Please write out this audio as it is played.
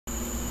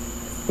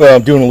Well,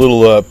 I'm doing a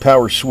little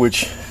power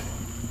switch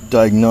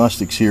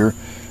diagnostics here.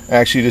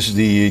 Actually, this is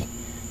the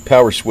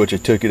power switch. I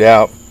took it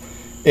out,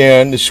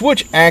 and the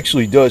switch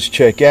actually does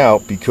check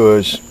out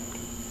because,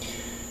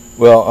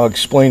 well, I'll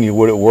explain to you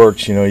what it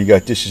works. You know, you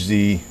got, this is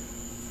the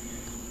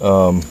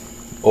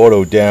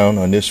auto down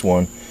on this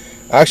one.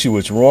 Actually,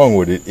 what's wrong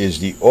with it is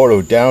the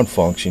auto down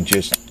function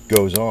just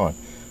goes on.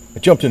 I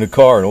jumped in the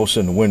car and all of a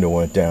sudden the window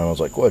went down. I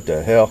was like, what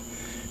the hell?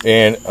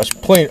 And I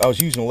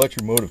was using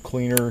electromotive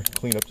cleaner to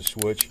clean up the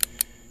switch.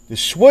 The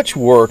switch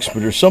works,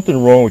 but there's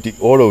something wrong with the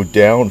auto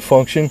down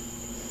function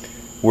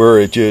where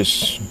it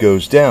just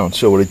goes down.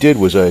 So what I did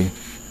was I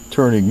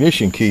turned the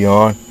ignition key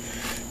on,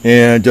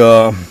 and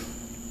the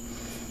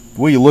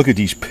way you look at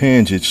these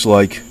pins, it's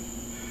like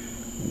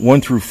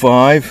 1 through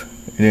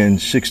 5 and then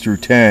 6 through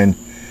 10.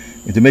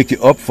 And to make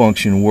the up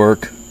function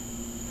work,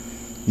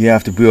 you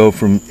have to go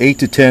from 8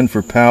 to 10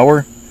 for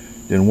power,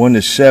 then 1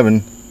 to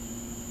 7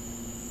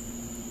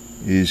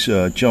 is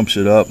jumps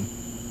it up.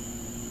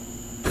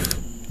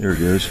 There it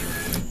goes.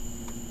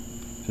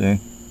 See?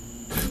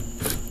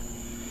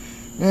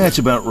 That's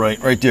about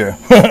right there.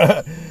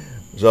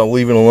 So I'll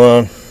leave it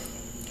alone,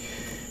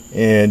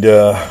 and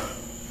that'll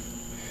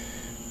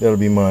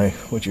be my,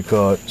 what you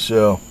call it.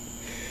 So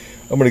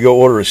I'm going to go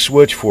order a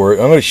switch for it.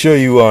 I'm going to show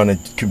you on a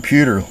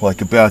computer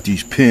like about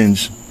these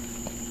pins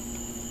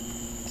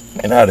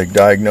and how to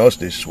diagnose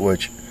this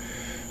switch.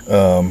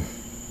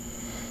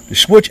 The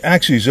switch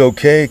actually is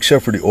okay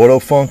except for the auto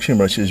function,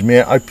 but I says,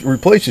 man, I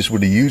replaced this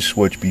with a used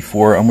switch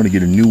before. I'm going to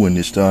get a new one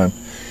this time.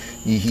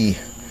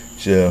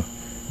 So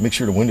make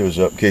sure the window's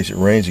up in case it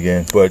rains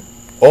again. But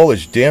all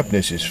this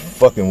dampness is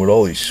fucking with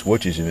all these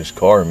switches in this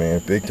car,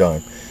 man, big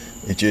time.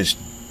 It just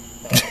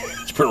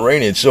it's been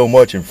raining so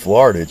much in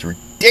Florida, it's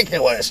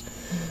ridiculous.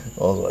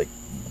 I was like,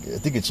 I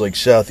think it's like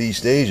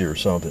Southeast Asia or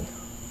something.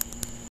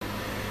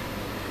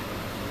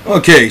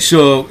 Okay,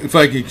 so if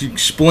I could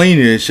explain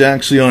this,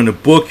 actually on the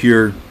book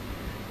here,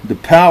 the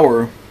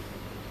power,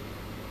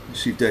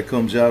 let's see if that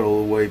comes out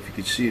all the way, if you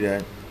can see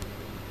that.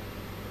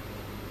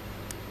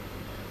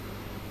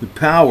 The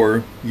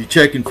power, you're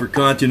checking for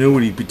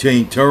continuity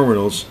between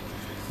terminals.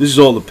 This is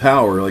all the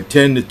power, like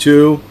 10 to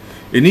 2.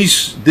 And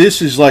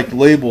this is like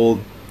labeled,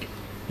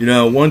 you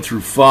know, 1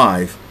 through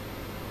 5.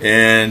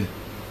 And,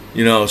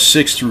 you know,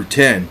 6 through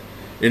 10.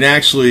 And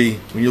actually,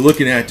 when you're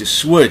looking at the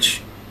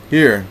switch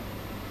here,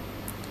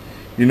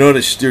 you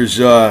notice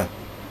there's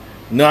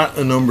not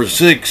a number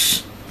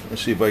 6.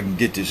 Let's see if I can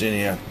get this in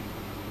here.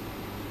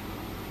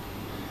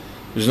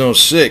 There's no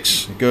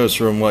 6. It goes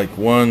from like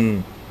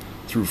 1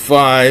 through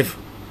 5,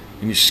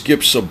 and you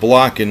skip a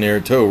block in there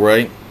too,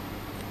 right?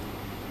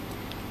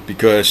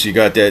 Because you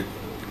got that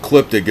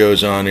clip that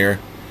goes on there.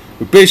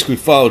 But basically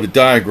follow the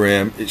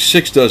diagram.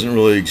 6 doesn't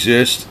really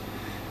exist,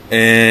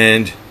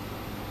 and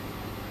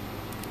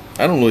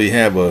I don't really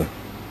have a,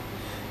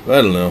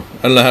 I don't know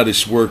how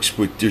this works,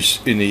 but there's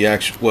in the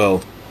actual,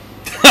 well,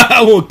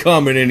 I won't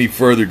comment any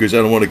further because I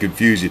don't want to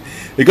confuse you.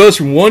 It goes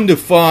from 1 to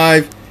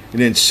 5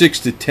 and then 6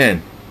 to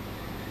 10.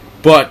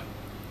 But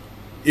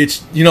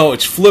it's, you know,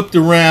 it's flipped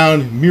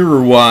around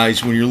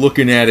mirror-wise when you're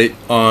looking at it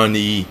on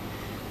the,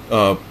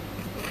 what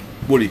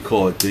do you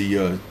call it,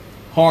 the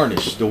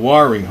harness, the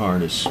wiring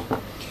harness.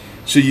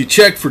 So you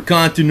check for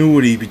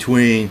continuity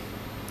between,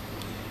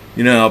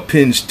 you know,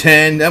 pins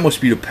 10, that must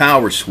be the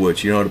power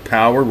switch. You know, the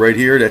power right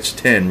here, that's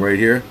 10 right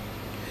here.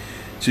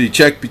 So you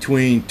check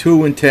between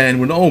 2 and 10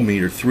 with an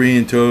ohmmeter, 3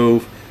 and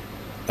 2,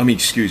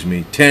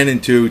 10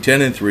 and 2,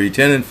 10 and 3,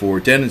 10 and 4,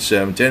 10 and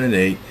 7, 10 and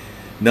 8,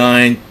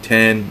 9,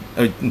 10,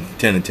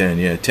 10 and 10,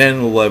 yeah, 10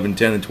 and 11,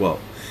 10 and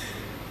 12.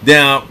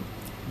 Now,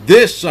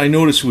 this I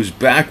noticed was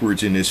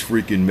backwards in this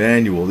freaking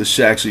manual. This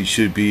actually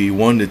should be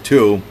 1 to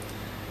 2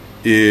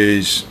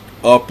 is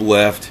up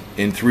left,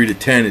 and 3 to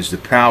 10 is the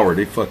power.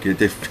 They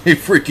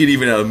freaking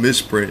even have a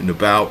misprint in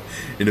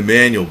the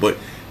manual. But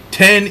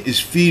 10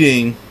 is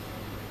feeding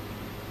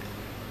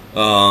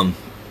the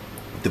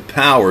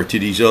power to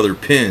these other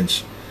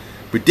pins.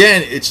 But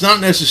then it's not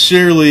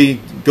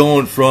necessarily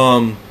going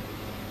from,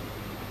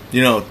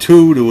 you know,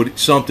 2 to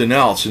something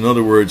else. In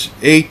other words,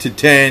 8 to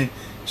 10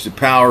 is the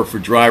power for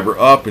driver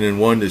up, and then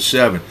 1 to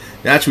 7.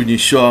 That's when you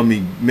saw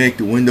me make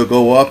the window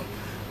go up.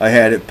 I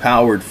had it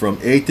powered from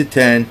 8 to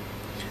 10.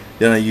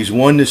 Then I used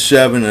 1 to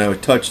 7, and I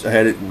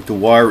had it with the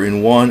wire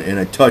in 1, and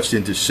I touched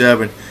into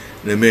 7,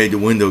 and I made the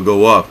window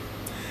go up.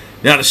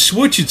 Now the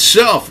switch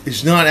itself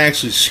is not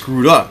actually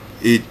screwed up.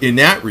 In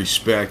that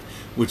respect,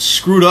 what's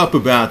screwed up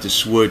about the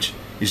switch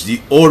is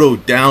the auto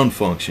down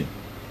function.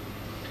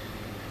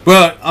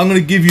 But I'm going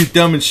to give you a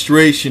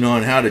demonstration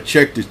on how to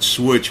check the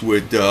switch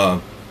with, you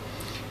know,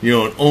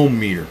 an ohm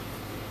meter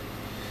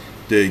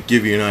to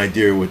give you an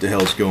idea what the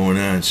hell's going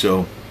on.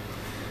 So,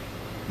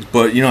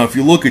 but you know, if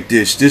you look at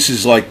this, this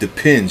is like the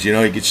pins. You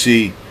know, you can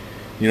see,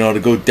 you know, to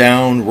go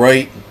down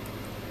right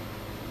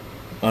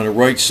on the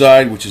right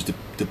side, which is the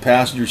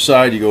passenger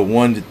side, you go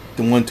 1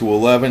 to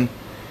 11,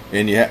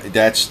 and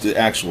that's the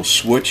actual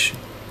switch,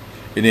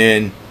 and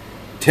then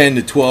 10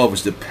 to 12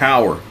 is the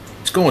power.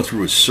 It's going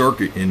through a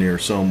circuit in there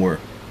somewhere,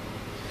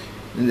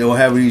 and they'll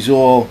have these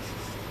all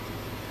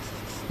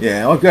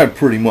Yeah, I've got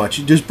pretty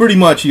much. Just pretty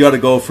much you got to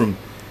go from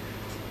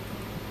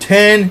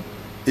 10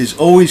 is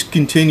always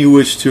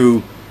continuous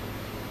to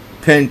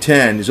pen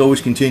 10 is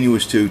always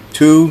continuous to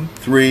 2,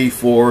 3,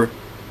 4,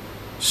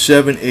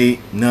 7, 8,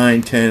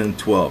 9, 10, and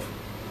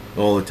 12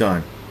 all the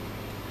time.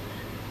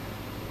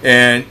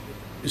 And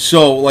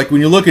so, like,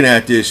 when you're looking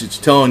at this, it's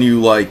telling you,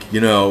 like,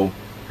 you know,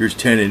 here's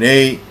 10 and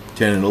 8,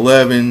 10 and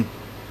 11,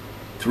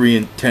 3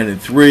 and 10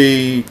 and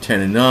 3, 10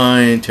 and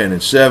 9, 10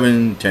 and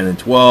 7, 10 and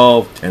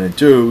 12, 10 and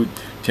 2,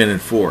 10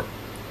 and 4.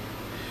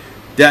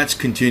 That's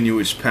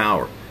continuous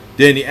power.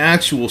 Then the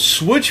actual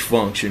switch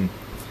function,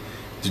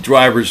 the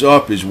drivers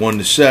up is 1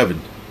 to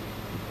 7.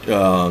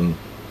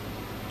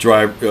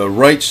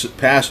 Right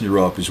passenger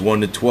up is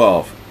 1 to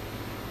 12.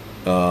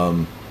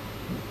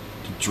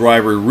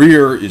 Driver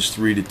rear is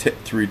 3 to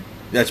 3.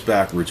 That's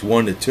backwards.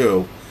 1 to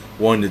 2.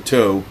 1 to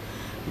 2.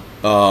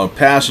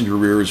 Passenger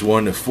rear is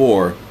 1 to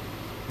 4.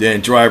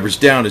 Then drivers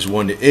down is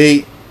 1 to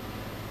 8.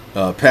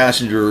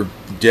 Passenger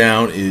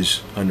down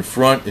is on the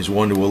front is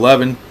 1 to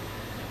 11.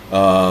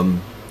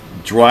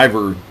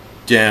 Driver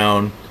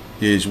down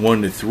is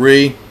 1 to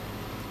 3.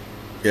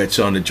 It's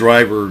on the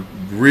driver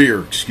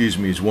rear, excuse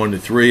me, is 1 to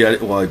 3.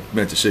 I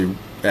meant to say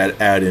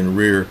add in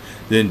rear.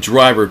 Then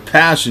driver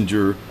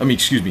passenger,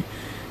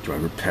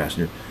 driver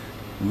passenger.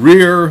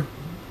 Rear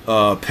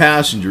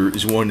passenger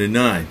is 1 to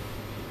 9.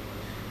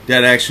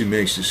 That actually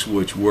makes the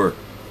switch work.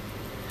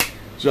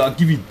 So I'll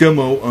give you a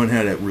demo on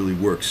how that really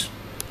works.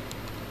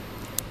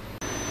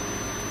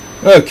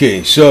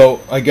 Okay,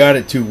 so I got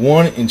it to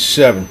 1 and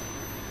 7.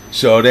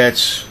 So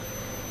that's,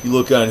 you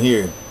look on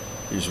here,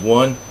 there's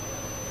 1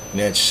 and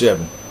that's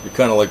 7. They're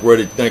kind of like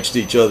right next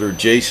to each other,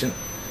 adjacent.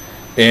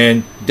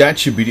 And that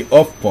should be the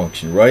up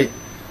function, right?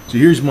 So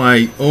here's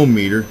my ohm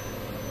meter.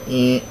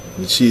 You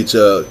see it's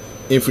a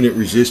infinite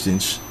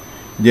resistance.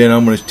 Then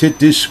I'm going to hit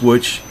this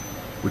switch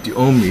with the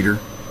ohm meter,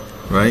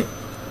 right?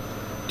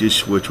 This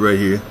switch right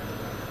here.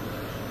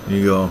 There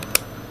you go.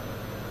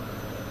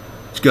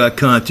 It's got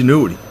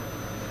continuity.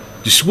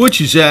 The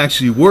switch is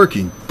actually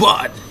working,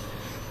 but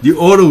the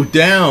auto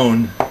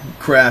down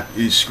crap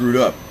is screwed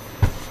up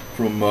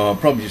from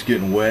probably just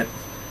getting wet.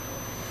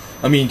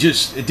 I mean,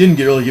 it didn't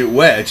really get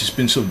wet. It's just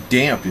been so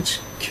damp. It's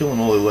killing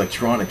all the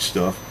electronic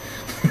stuff.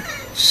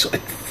 It's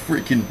like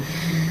freaking.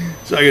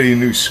 So I got a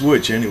new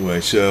switch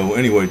anyway. So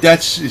anyway,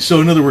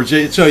 so in other words,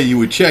 that's how you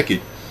would check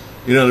it.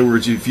 In other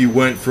words, if you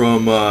went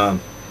from I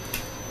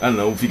don't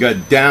know, if you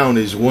got down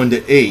is 1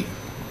 to 8.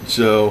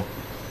 So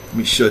let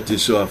me shut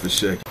this off a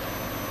second.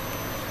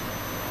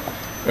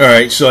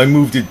 Alright, so I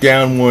moved it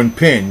down 1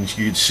 pin.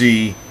 You can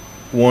see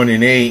 1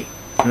 and 8.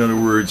 In other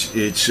words,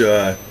 it's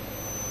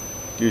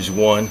here's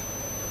 1,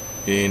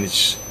 and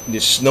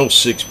it's no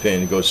 6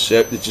 pin. It goes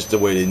 7. It's just the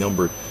way they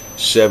number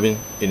 7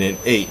 and then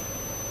 8.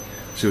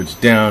 So it's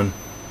down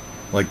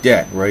like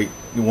that, right?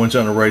 The one's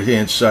on the right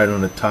hand side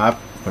on the top,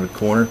 on the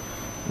corner.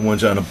 The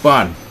one's on the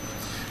bottom.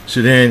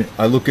 So then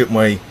I look at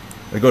I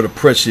go to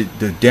press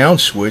the down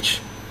switch,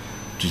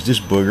 which is this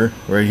booger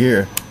right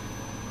here.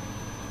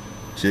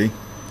 See?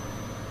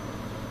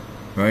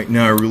 Right,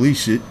 now I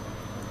release it.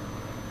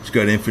 It's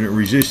got infinite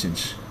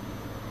resistance.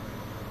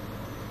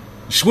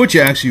 The switch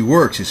actually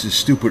works. It's this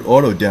stupid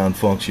auto down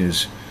function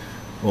is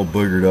all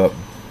boogered up.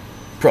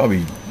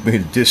 Probably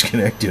made it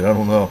disconnected. I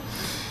don't know.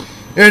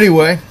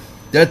 Anyway,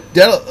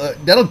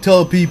 that'll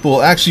tell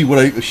people. Actually, what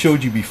I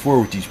showed you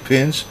before with these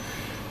pins,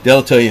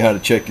 that'll tell you how to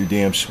check your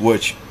damn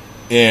switch,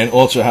 and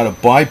also how to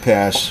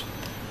bypass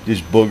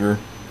this booger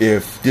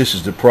if this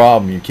is the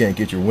problem. You can't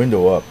get your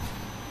window up.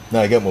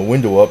 Now I got my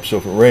window up, so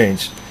if it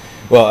rains.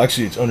 Well,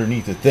 actually, it's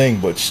underneath the thing,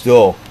 but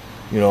still,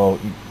 you know,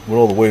 with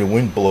all the way the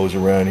wind blows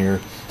around here,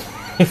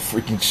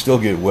 freaking still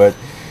get wet.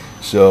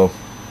 So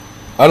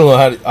I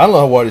don't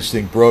know why this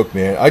thing broke,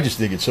 man. I just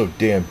think it's so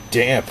damn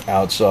damp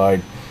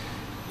outside.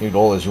 With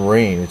all this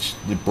rain,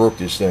 it broke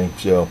this thing.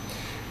 So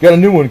got a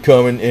new one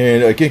coming,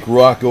 and I think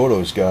Rock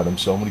Auto's got them.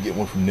 So I'm gonna get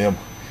one from them,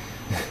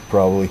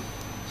 probably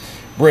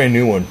brand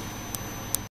new one.